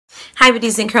Hi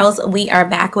beauties and curls, we are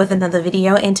back with another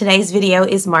video, and today's video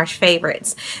is March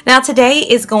favorites. Now today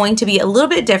is going to be a little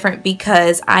bit different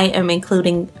because I am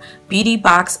including beauty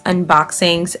box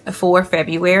unboxings for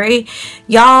February.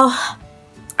 Y'all,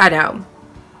 I know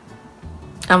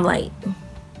I'm late.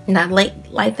 Not late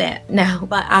like that, no,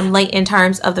 but I'm late in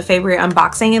terms of the February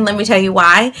unboxing, and let me tell you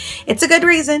why. It's a good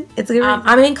reason.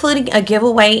 I'm including a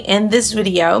giveaway in this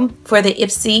video for the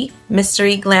Ipsy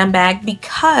mystery glam bag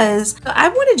because I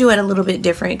want to do it a little bit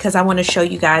different because I want to show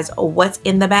you guys what's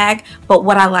in the bag, but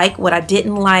what I like, what I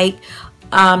didn't like,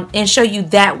 and show you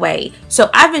that way.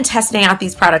 So I've been testing out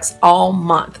these products all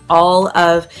month, all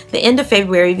of the end of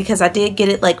February, because I did get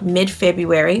it like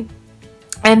mid-February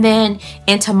and then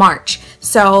into March.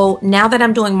 So now that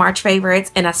I'm doing March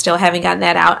favorites and I still haven't gotten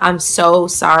that out, I'm so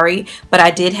sorry, but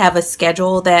I did have a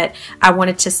schedule that I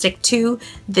wanted to stick to.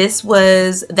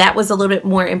 That was a little bit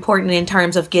more important in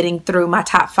terms of getting through my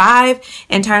top 5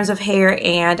 in terms of hair,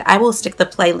 and I will stick the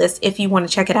playlist if you want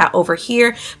to check it out over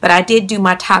here. But I did do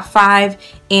my top 5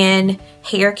 in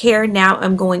hair care. Now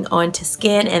I'm going on to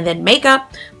skin and then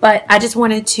makeup, but I just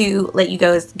wanted to let you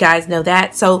guys know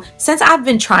that. So since I've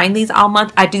been trying these all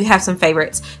month, I do have some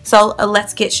favorites. So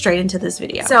let's get straight into this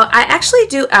video. So I actually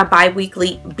do a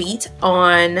bi-weekly beat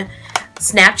on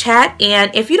Snapchat,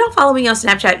 and if you don't follow me on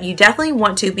Snapchat, you definitely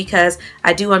want to, because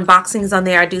I do unboxings on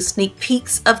there. I do sneak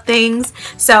peeks of things,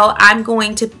 so I'm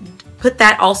going to put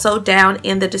that also down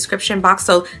in the description box.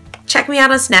 So check me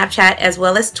out on Snapchat as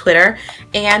well as Twitter.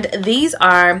 And these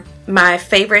are my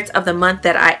favorites of the month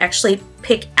that I actually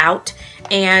pick out,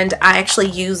 and I actually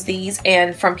use these,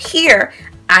 and from here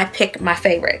I pick my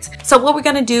favorites. So what we're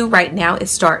gonna do right now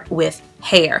is start with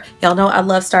hair. Y'all know I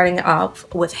love starting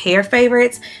off with hair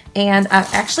favorites, and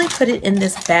I've actually put it in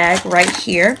this bag right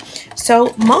here.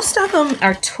 So most of them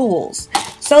are tools.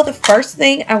 So the first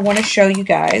thing I want to show you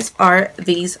guys are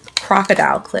these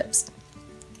crocodile clips.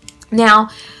 Now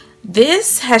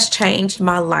this has changed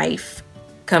my life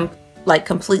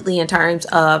completely in terms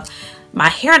of my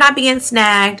hair not being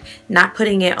snagged, not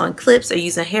putting it on clips or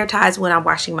using hair ties when I'm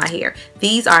washing my hair.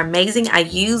 These are amazing. I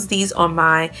use these on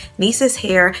my niece's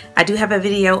hair. I do have a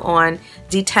video on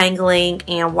detangling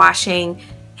and washing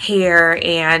hair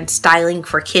and styling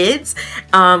for kids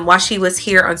while she was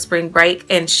here on spring break,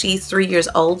 and she's 3 years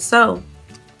old, so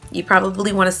you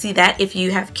probably want to see that if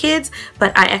you have kids.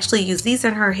 But I actually use these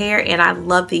in her hair, and I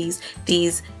love these.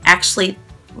 These actually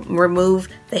remove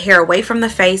the hair away from the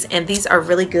face, and these are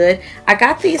really good. I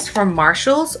got these from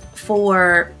Marshall's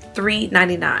for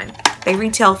 $3.99. They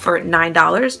retail for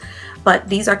 $9, but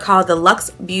these are called the Luxe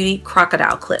Beauty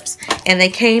Crocodile Clips, and they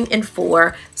came in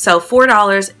 4, so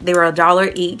 $4. They were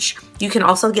 $1 each. You can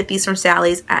also get these from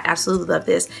Sally's. I absolutely love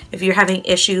this. If you're having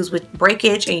issues with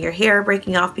breakage and your hair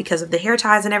breaking off because of the hair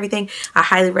ties and everything, I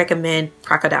highly recommend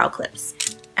crocodile clips.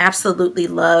 Absolutely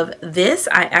love this.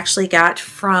 I actually got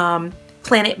from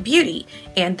Planet Beauty,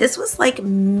 and this was like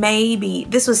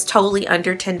this was totally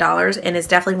under $10, and it's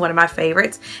definitely one of my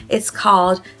favorites. It's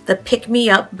called the Pick Me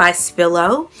Up by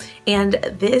Spillo, and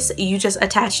this you just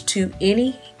attach to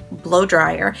any blow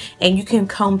dryer and you can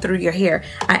comb through your hair.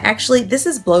 This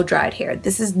is blow dried hair.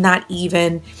 This is not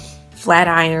even flat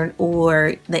iron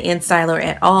or the end styler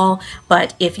at all,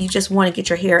 but if you just want to get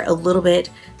your hair a little bit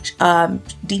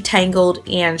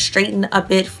detangled and straighten a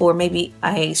bit for maybe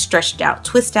a stretched out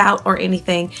twist out or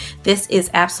anything, this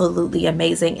is absolutely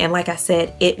amazing. And like I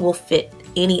said, it will fit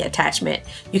any attachment.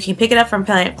 You can pick it up from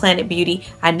Planet Beauty.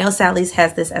 I know Sally's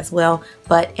has this as well,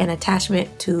 but an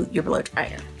attachment to your blow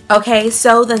dryer. Okay,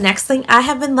 so the next thing I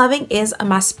have been loving is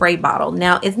my spray bottle.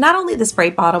 Now it's not only the spray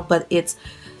bottle, but it's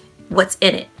what's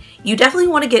in it. You definitely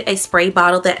want to get a spray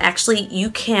bottle that actually you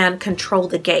can control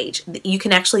the gauge. You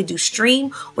can actually do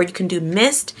stream or you can do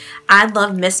mist. I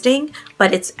love misting,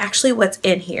 but it's actually what's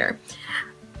in here.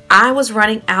 I was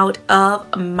running out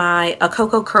of my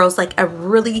Cocoa Curls, like a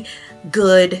really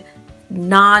good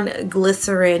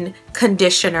non-glycerin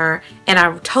conditioner, and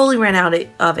I totally ran out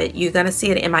of it. You're gonna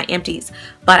see it in my empties,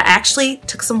 but I actually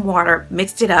took some water,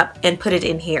 mixed it up, and put it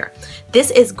in here. This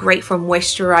is great for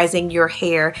moisturizing your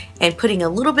hair and putting a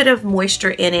little bit of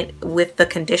moisture in it with the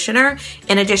conditioner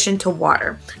in addition to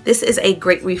water. This is a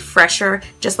great refresher,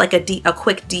 just like a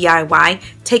quick DIY.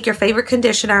 Take your favorite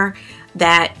conditioner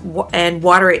and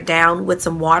water it down with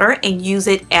some water and use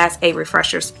it as a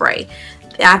refresher spray.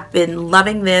 I've been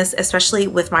loving this, especially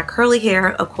with my curly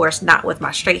hair. Of course, not with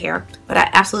my straight hair, but I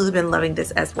absolutely been loving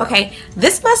this as well. Okay,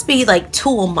 this must be like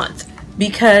tool month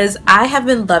because I have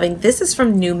been loving, this is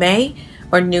from Numi,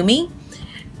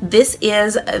 This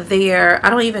is their, I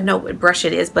don't even know what brush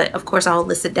it is, but of course I'll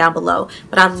list it down below.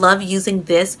 But I love using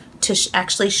this to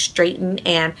actually straighten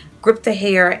and grip the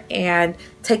hair and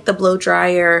take the blow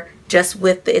dryer just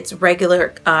with its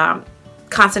regular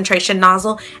concentration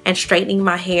nozzle and straightening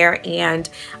my hair. And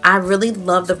I really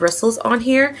love the bristles on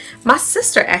here. My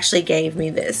sister actually gave me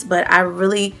this, but I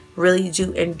really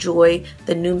do enjoy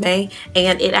the Nume,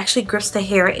 and it actually grips the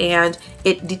hair and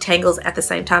it detangles at the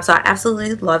same time. So I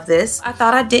absolutely love this. I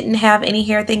thought I didn't have any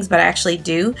hair things, but I actually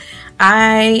do.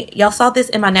 Y'all saw this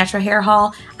in my natural hair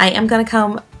haul. I am gonna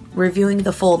come reviewing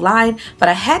the full line, but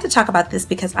I had to talk about this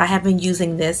because I have been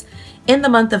using this in the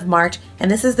month of March,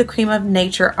 and this is the Cream of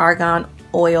Nature Argan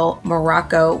Oil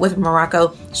Morocco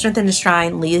Strengthen and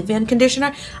Shine Leave-In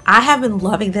Conditioner. I have been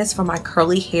loving this for my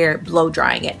curly hair, blow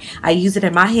drying it. I use it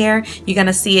in my hair. You're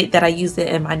gonna see it that I used it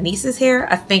in my niece's hair.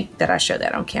 I think that I showed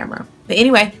that on camera. But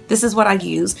anyway, this is what I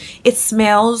use. It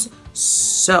smells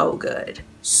so good.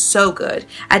 So good.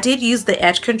 I did use the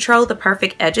Edge Control, the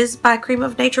Perfect Edges by Cream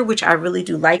of Nature, which I really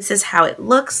do like. This is how it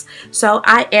looks. So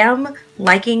I am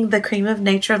liking the Cream of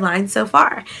Nature line so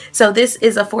far. So this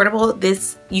is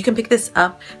affordable. You can pick this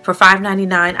up for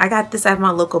 $5.99. I got this at my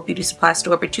local beauty supply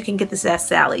store, but you can get this at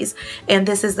Sally's. And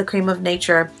this is the Cream of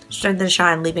Nature Strength and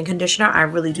Shine Leave-In Conditioner. I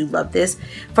really do love this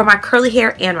for my curly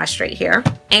hair and my straight hair.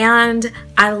 And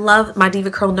I love my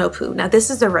Diva Curl No Poo. Now this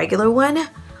is the regular one,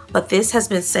 but this has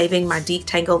been saving my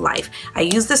detangle life. I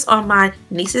use this on my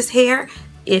niece's hair.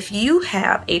 If you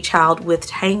have a child with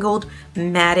tangled,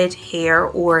 matted hair,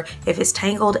 or if it's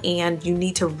tangled and you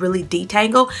need to really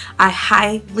detangle, I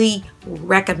highly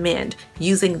recommend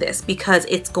using this because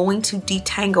it's going to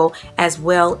detangle as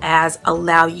well as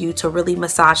allow you to really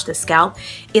massage the scalp.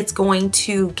 It's going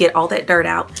to get all that dirt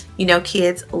out. You know,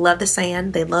 kids love the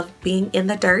sand, they love being in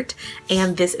the dirt,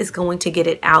 and this is going to get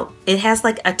it out. It has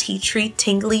like a tea tree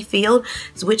tingly feel,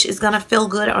 which is going to feel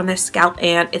good on their scalp,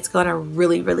 and it's going to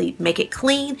really make it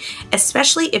clean,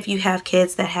 especially if you have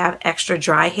kids that have extra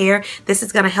dry hair. This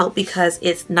is going to help because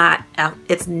it's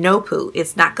no poo.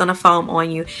 It's not going to foam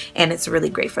on you, and it's really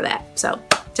great for that. So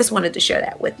just wanted to share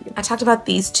that with you. I talked about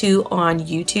these two on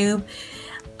YouTube,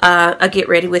 a Get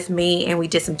Ready With Me, and we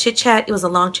did some chit chat. It was a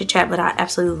long chit chat, but I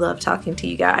absolutely love talking to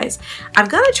you guys. I'm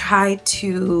gonna try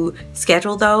to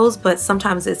schedule those, but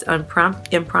sometimes it's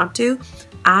impromptu.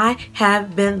 I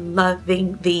have been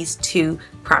loving these two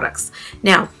products.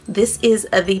 Now, this is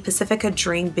the Pacifica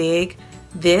Dream Big.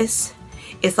 This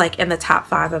is like in the top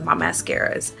 5 of my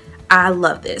mascaras. I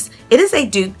love this. It is a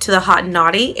dupe to the Hot and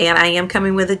Naughty, and I am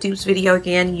coming with a dupes video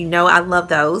again. You know I love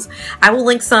those. I will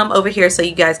link some over here so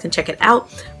you guys can check it out.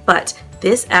 But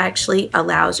this actually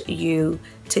allows you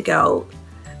to go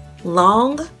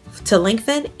long to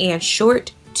lengthen and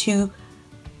short to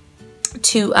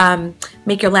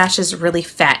make your lashes really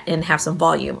fat and have some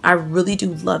volume. I really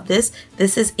do love this.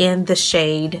 This is in the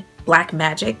shade Black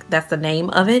Magic, that's the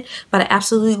name of it, but I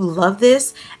absolutely love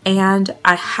this, and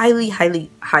I highly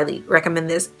recommend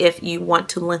this if you want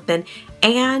to lengthen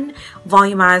and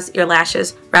volumize your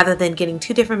lashes rather than getting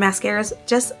 2 different mascaras.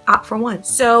 Just opt for one.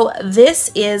 So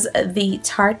this is the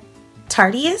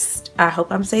Tardiest, I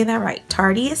hope I'm saying that right,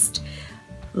 Tardiest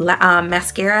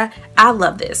mascara. I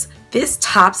love this. This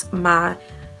tops my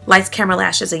Lights Camera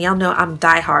Lashes, and y'all know I'm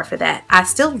die hard for that. I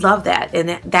still love that,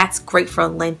 and that's great for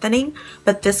lengthening,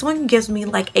 but this one gives me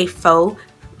like a faux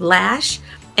lash,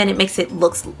 and it makes it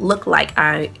look like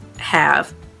I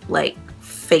have like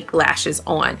fake lashes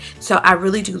on. So I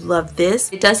really do love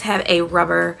this. It does have a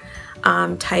rubber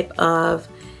type of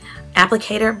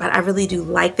applicator, but I really do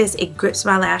like this. It grips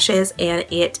my lashes and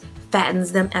it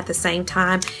fattens them at the same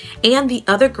time. And the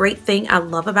other great thing I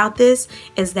love about this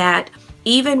is that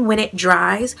even when it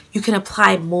dries, you can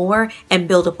apply more and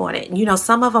build upon it. You know,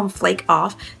 some of them flake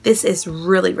off. This is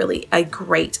really a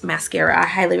great mascara. I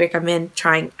highly recommend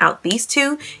trying out these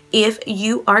two if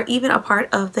you are even a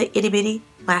part of the itty bitty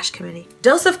lash community.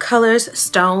 Dose of Colors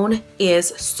Stone is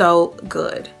so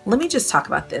good. Let me just talk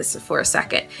about this for a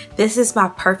second. This is my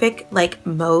perfect like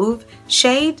mauve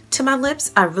shade to my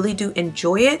lips. I really do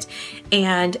enjoy it,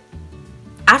 and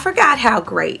I forgot how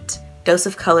great Dose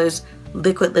of Colors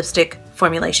liquid lipstick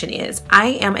formulation is. I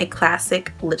am a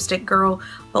classic lipstick girl,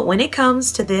 but when it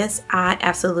comes to this, I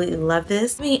absolutely love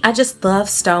this. I mean, I just love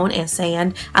Stone and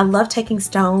Sand. I love taking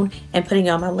Stone and putting it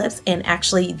on my lips and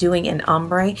actually doing an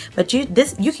ombre, but you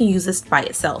can use this by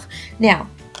itself. Now,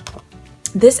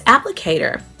 this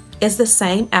applicator is the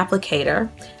same applicator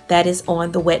that is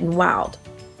on the Wet n Wild.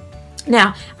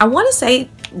 Now, I want to say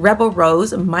Rebel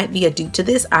Rose might be a dupe to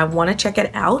this. I want to check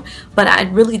it out, but I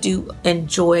really do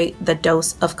enjoy the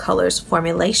Dose of Colors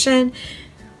formulation.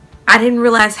 I didn't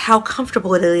realize how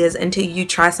comfortable it is until you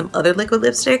try some other liquid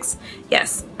lipsticks.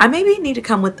 Yes, I maybe need to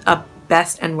come with a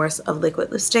best and worst of liquid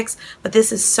lipsticks, but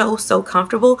this is so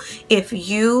comfortable. If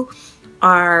you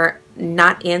are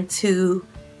not into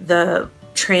the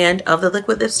trend of the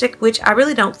liquid lipstick, which I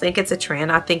really don't think it's a trend,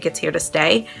 I think it's here to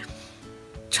stay,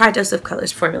 try Dose of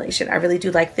Colors formulation. I really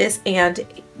do like this, and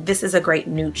this is a great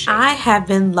nude shade. I have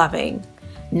been loving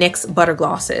NYX Butter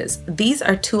Glosses. These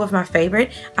are two of my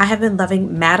favorite. I have been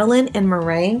loving Madeline and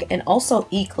Meringue, and also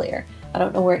Eclair. I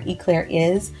don't know where Eclair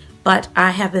is, but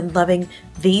I have been loving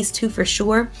these two for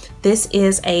sure. This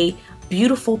is a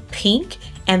beautiful pink,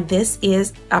 and this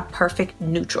is a perfect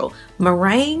neutral.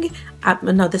 Meringue,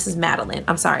 no, this is Madeline.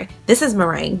 I'm sorry. This is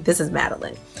Meringue. This is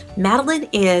Madeline. Madeline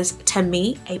is, to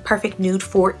me, a perfect nude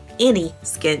for any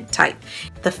skin type.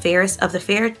 The fairest of the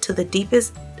fair to the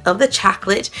deepest of the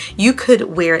chocolate, you could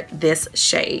wear this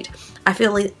shade. I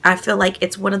feel like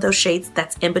it's one of those shades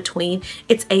that's in between.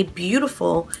 It's a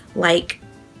beautiful, like,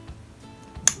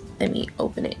 let me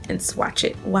open it and swatch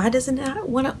it. Why doesn't it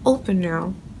want to open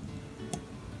now?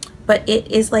 But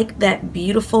it is like that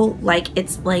beautiful, like,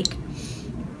 it's like,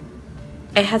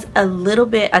 it has a little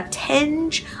bit, a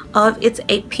tinge of, it's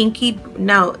a pinky,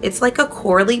 no, it's like a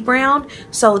corally brown.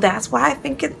 So that's why I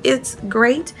think it's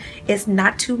great. It's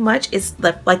not too much. It's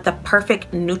like the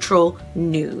perfect neutral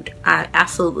nude. I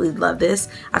absolutely love this.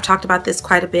 I've talked about this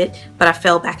quite a bit, but I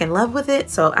fell back in love with it.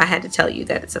 So I had to tell you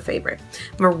that it's a favorite.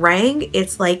 Meringue,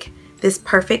 it's like this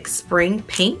perfect spring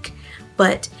pink,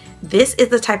 but this is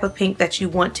the type of pink that you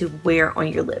want to wear on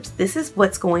your lips. This is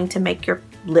what's going to make your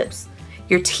lips,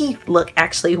 your teeth look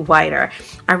actually whiter.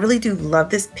 I really do love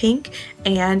this pink,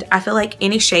 and I feel like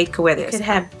any shade could wear this. You could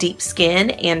have deep skin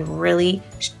and really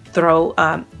throw,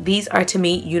 these are to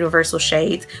me universal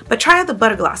shades, but try out the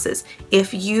Butter Glosses.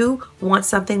 If you want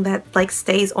something that like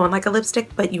stays on like a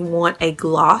lipstick, but you want a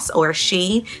gloss or a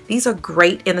sheen, these are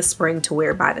great in the spring to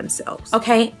wear by themselves.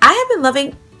 Okay, I have been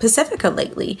loving Pacifica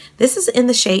lately. This is in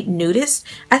the shade Nudist.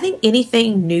 I think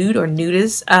anything nude or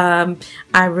nudist,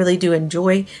 I really do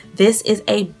enjoy. This is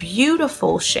a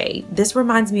beautiful shade. This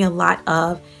reminds me a lot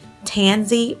of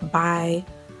Tansy by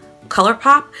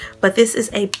ColourPop, but this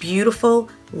is a beautiful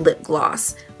lip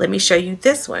gloss. Let me show you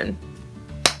this one.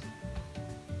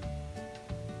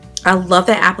 I love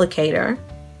the applicator,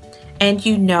 and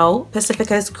you know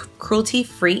Pacifica is cruelty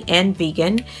free and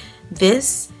vegan.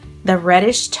 The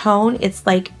reddish tone, it's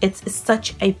like, it's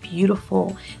such a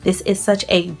beautiful, this is such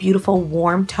a beautiful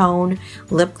warm tone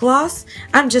lip gloss.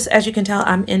 I'm just, as you can tell,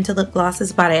 I'm into lip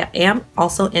glosses, but I am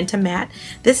also into matte.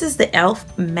 This is the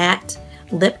e.l.f. matte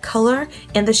lip color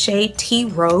in the shade Tea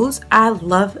Rose. I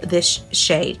love this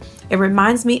shade. It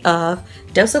reminds me of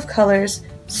Dose of Colors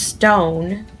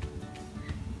Stone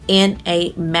in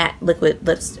a matte liquid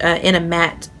lips, in a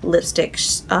matte lipstick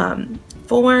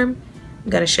form. I'm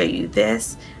gonna show you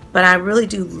this. But I really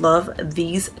do love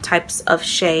these types of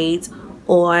shades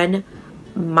on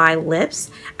my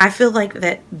lips. I feel like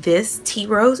that this Tea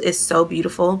Rose is so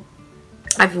beautiful.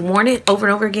 I've worn it over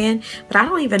and over again, but I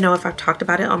don't even know if I've talked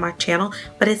about it on my channel,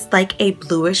 but it's like a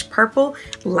bluish purple,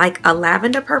 like a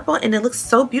lavender purple, and it looks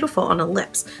so beautiful on the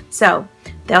lips. So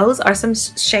those are some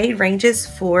shade ranges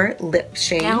for lip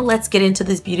shade. Now let's get into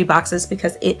these beauty boxes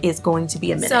because it is going to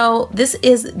be a minute. So this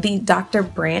is the Dr.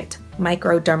 Brandt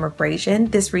Microdermabrasion.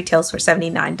 This retails for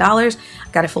 $79.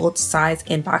 I got a full size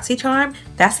in BoxyCharm.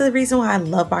 That's the reason why I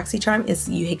love BoxyCharm, is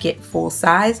you get full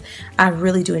size. I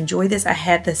really do enjoy this. I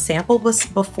had the sample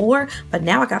before, but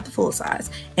now I got the full size,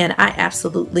 and I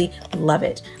absolutely love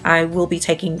it. I will be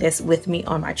taking this with me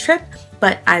on my trip,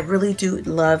 but I really do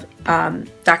love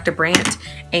Dr. Brandt,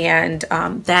 and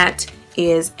that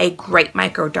is a great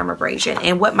microdermabrasion.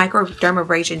 And what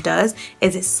microdermabrasion does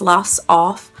is it sloughs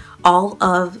off all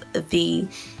of the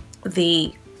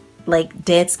like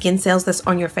dead skin cells that's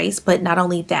on your face, but not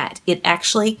only that, it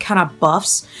actually kind of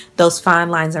buffs those fine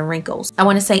lines and wrinkles. I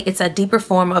want to say it's a deeper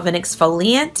form of an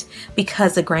exfoliant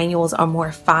because the granules are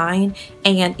more fine,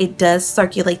 and it does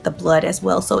circulate the blood as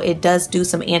well, so it does do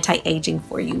some anti-aging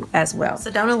for you as well.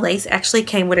 Sedona Lace actually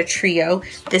came with a trio.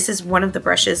 This is one of the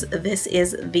brushes. This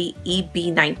is the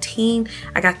EB19.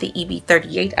 I got the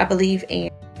EB38, I believe,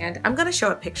 and I'm going to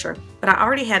show a picture, but I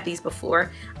already had these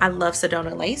before. I love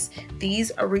Sedona Lace.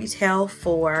 These retail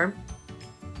for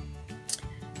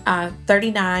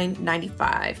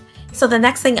 $39.95. So the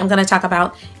next thing I'm going to talk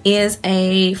about is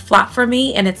a flop for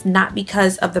me, and it's not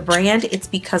because of the brand, it's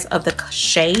because of the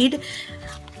shade.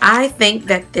 I think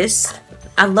that this,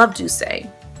 I love Douce.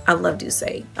 I love Douce.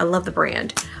 I love the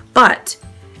brand, but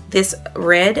this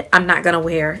red I'm not gonna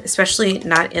wear, especially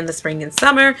not in the spring and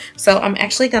summer. So I'm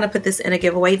actually gonna put this in a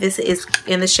giveaway. This is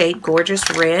in the shade Gorgeous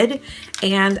Red,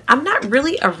 and I'm not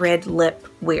really a red lip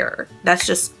wearer. That's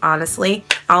just honestly,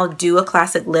 I'll do a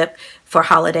classic lip for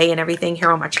holiday and everything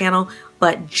here on my channel,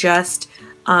 but just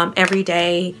every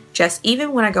day, just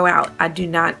even when I go out,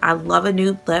 I love a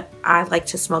nude lip. I like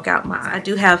to smoke out my, I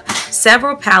do have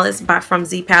several palettes from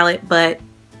Z Palette, but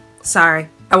sorry,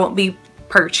 I won't be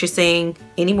purchasing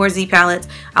any more Z palettes.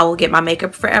 I will get my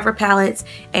Makeup Forever palettes,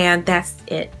 and that's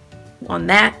it on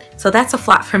that. So that's a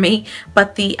flop for me.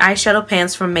 But the eyeshadow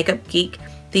pans from Makeup Geek,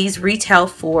 these retail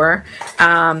for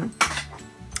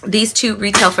these two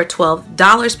retail for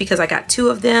 $12 because I got two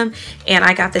of them, and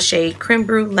I got the shade Creme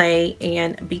Brulee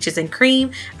and Beaches and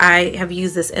Cream. I have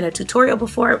used this in a tutorial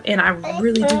before, and I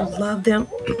really do love them.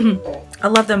 I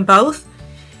love them both,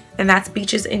 and that's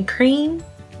Beaches and Cream.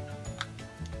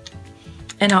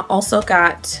 And I also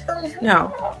got,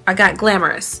 I got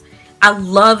Glamorous. I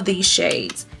love these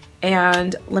shades,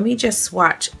 and let me just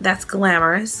swatch. That's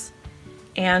Glamorous,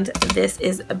 and this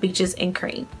is Beaches and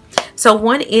Cream. So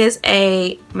one is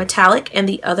a metallic and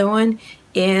the other one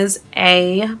is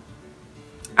a,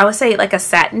 I would say like a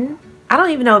satin. I don't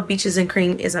even know if Beaches and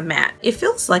Cream is a matte. It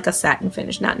feels like a satin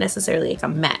finish, not necessarily like a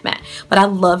matte. But I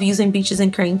love using Beaches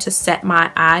and Cream to set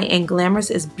my eye, and Glamorous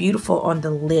is beautiful on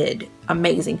the lid.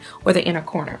 Amazing. Or the inner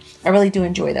corner. I really do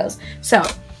enjoy those. So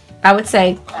I would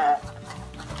say,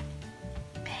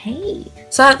 hey.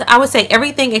 So I would say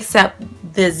everything except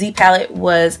the Z palette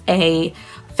was a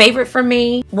favorite for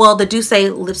me. Well, the Douce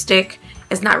lipstick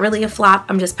is not really a flop.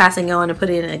 I'm just passing on and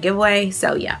putting it in a giveaway.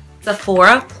 So yeah.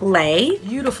 Sephora Play,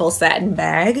 beautiful satin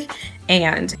bag,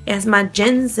 and it has my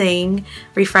ginseng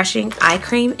refreshing eye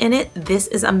cream in it. This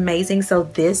is amazing. So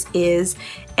this is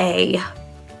a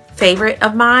favorite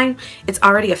of mine. It's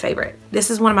already a favorite.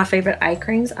 This is one of my favorite eye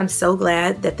creams. I'm so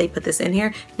glad that they put this in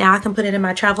here. Now I can put it in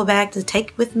my travel bag to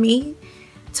take with me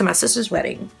to my sister's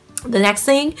wedding. The next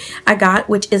thing I got,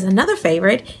 which is another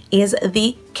favorite, is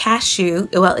the Cashew.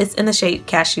 Well, it's in the shade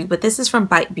Cashew, but this is from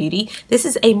Bite Beauty. This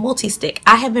is a multi-stick.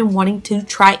 I have been wanting to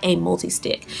try a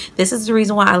multi-stick. This is the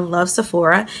reason why I love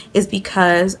Sephora, is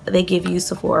because they give you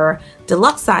Sephora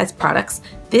deluxe size products.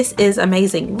 This is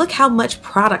amazing. Look how much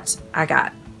product I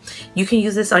got. You can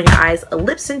use this on your eyes,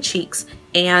 lips, and cheeks.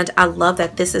 And I love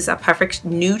that this is a perfect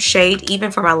nude shade,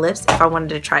 even for my lips, if I wanted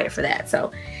to try it for that.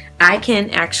 So I can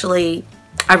actually,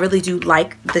 I really do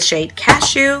like the shade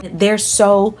Cashew. They're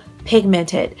so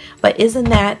pigmented, but isn't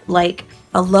that like,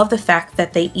 I love the fact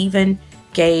that they even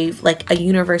gave like a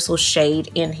universal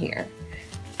shade in here.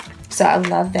 So I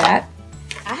love that.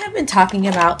 I have been talking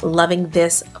about loving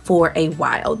this for a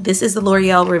while. This is the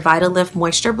L'Oreal Revitalift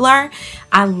Moisture Blur.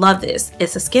 I love this.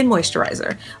 It's a skin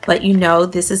moisturizer, but you know,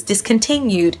 this is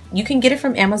discontinued. You can get it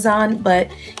from Amazon, but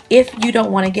if you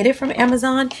don't want to get it from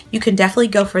Amazon, you can definitely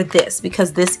go for this,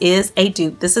 because this is a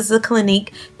dupe. This is the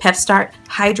Clinique Pep Start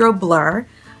Hydro Blur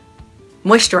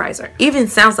Moisturizer. Even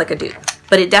sounds like a dupe,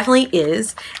 but it definitely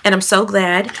is, and I'm so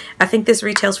glad. I think this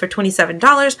retails for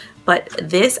 $27, but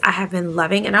this I have been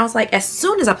loving, and I was like, as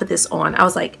soon as I put this on, I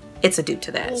was like, it's a dupe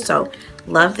to that. So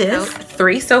love this.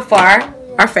 3 so far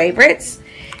are favorites,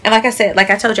 and like I said, like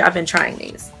I told you, I've been trying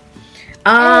these.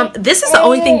 This is the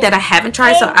only thing that I haven't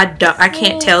tried, so I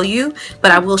can't tell you, but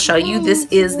I will show you. This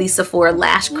is the Sephora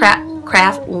Lash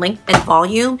Craft Length and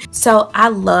Volume. So I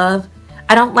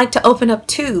don't like to open up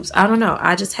tubes. I don't know,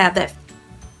 I just have that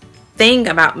thing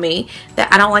about me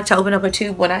that I don't like to open up a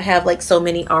tube when I have like so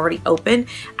many already open.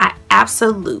 I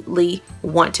absolutely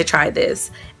want to try this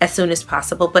as soon as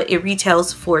possible, but it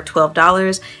retails for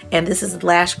 $12, and this is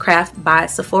Lash Craft by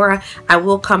Sephora. I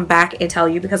will come back and tell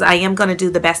you, because I am going to do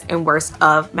the best and worst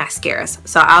of mascaras,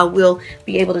 so I will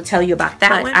be able to tell you about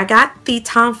that one. I got the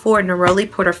Tom Ford Neroli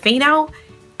Portofino.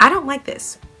 I don't like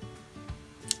this.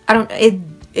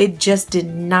 It just did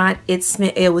not,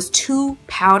 it was too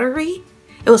powdery.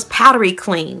 It was powdery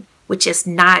clean, which is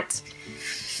not,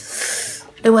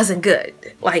 it wasn't good.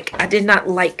 Like, I did not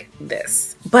like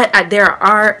this. But there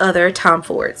are other Tom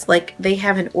Fords. Like, they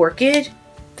have an orchid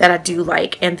that I do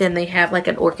like, and then they have like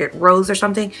an orchid rose or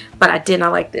something, but I did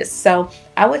not like this. So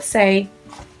I would say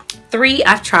 3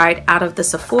 I've tried out of the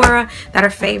Sephora that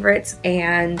are favorites,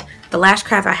 and the Lash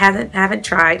Craft I haven't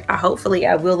tried. Hopefully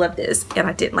I will love this, and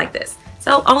I didn't like this.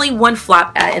 So only 1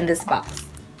 flop in this box.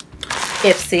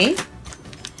 Ipsy.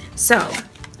 So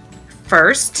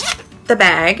first, the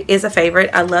bag is a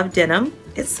favorite. I love denim.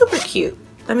 It's super cute.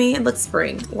 I mean, it looks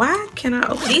spring. Why can I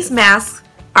open? These masks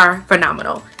are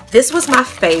phenomenal. This was my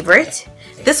favorite.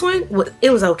 This one, it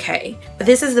was okay. But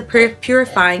this is the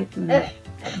Purifying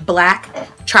Black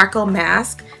Charcoal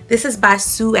Mask. This is by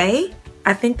Sue.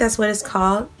 I think that's what it's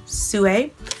called,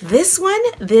 Sue. This one,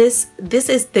 this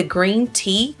is the green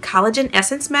tea collagen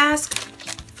essence mask.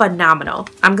 Phenomenal.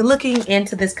 I'm looking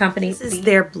into this company. This is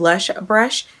their blush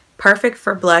brush. Perfect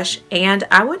for blush, and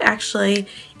I would actually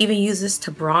even use this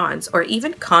to bronze or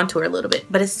even contour a little bit,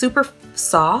 but it's super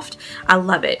soft. I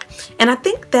love it. And I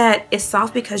think that it's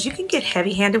soft because you can get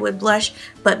heavy-handed with blush,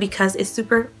 but because it's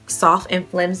super soft and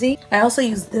flimsy. I also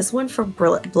use this one for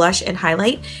blush and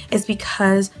highlight. It's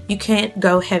because you can't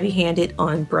go heavy-handed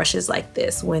on brushes like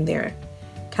this when they're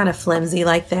kind of flimsy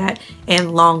like that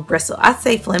and long bristle. I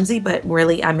say flimsy, but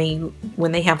really I mean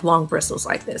when they have long bristles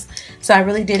like this. So I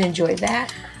really did enjoy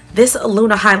that. This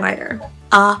Luna highlighter,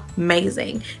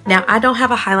 amazing. Now I don't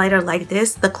have a highlighter like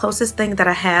this. The closest thing that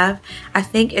I have, I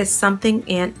think, is something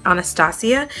in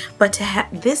Anastasia, but to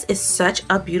have this is such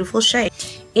a beautiful shade.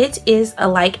 It is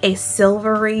like a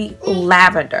silvery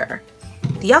lavender.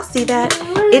 Do y'all see that?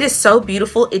 It is so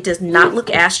beautiful. It does not look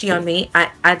ashy on me.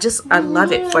 I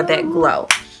love it for that glow.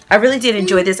 I really did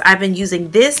enjoy this. I've been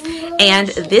using this, and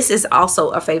this is also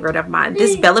a favorite of mine.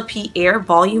 This Bella P Air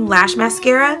Volume Lash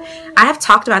Mascara. I have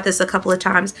talked about this a couple of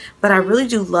times, but I really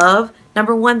do love,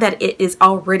 number one, that it is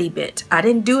already bent. I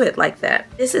didn't do it like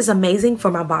that. This is amazing for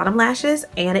my bottom lashes,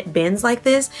 and it bends like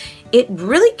this. It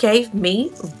really gave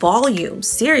me volume,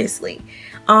 seriously.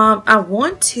 I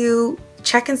want to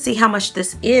check and see how much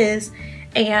this is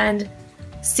and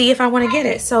see if I want to get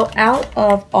it. So out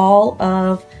of all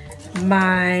of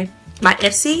my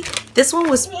Ipsy, this one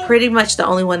was pretty much the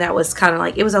only one that was kind of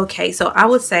like, it was okay. So I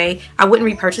would say I wouldn't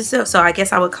repurchase it, so I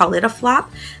guess I would call it a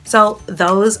flop. So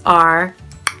those are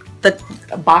the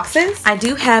boxes. I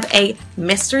do have a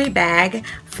mystery bag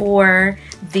for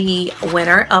the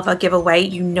winner of a giveaway.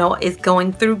 You know it's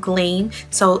going through Gleam,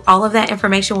 so all of that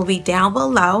information will be down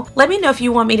below. Let me know if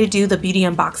you want me to do the beauty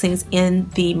unboxings in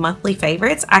the monthly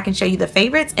favorites. I can show you the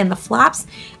favorites and the flops,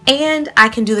 and I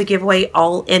can do the giveaway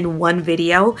all in one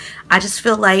video. I just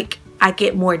feel like I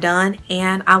get more done,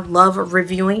 and I love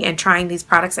reviewing and trying these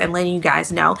products and letting you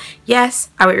guys know, yes,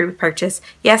 I would repurchase,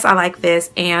 yes, I like this,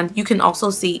 and you can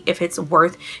also see if it's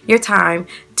worth your time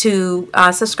to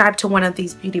subscribe to one of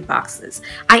these beauty boxes.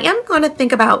 I am going to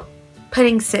think about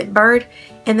putting Scentbird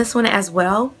in this one as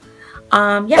well.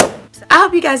 Yeah, I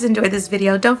hope you guys enjoyed this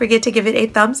video. Don't forget to give it a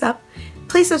thumbs up.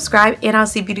 Please subscribe, and I'll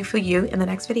see beautiful you in the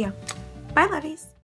next video. Bye, lovies.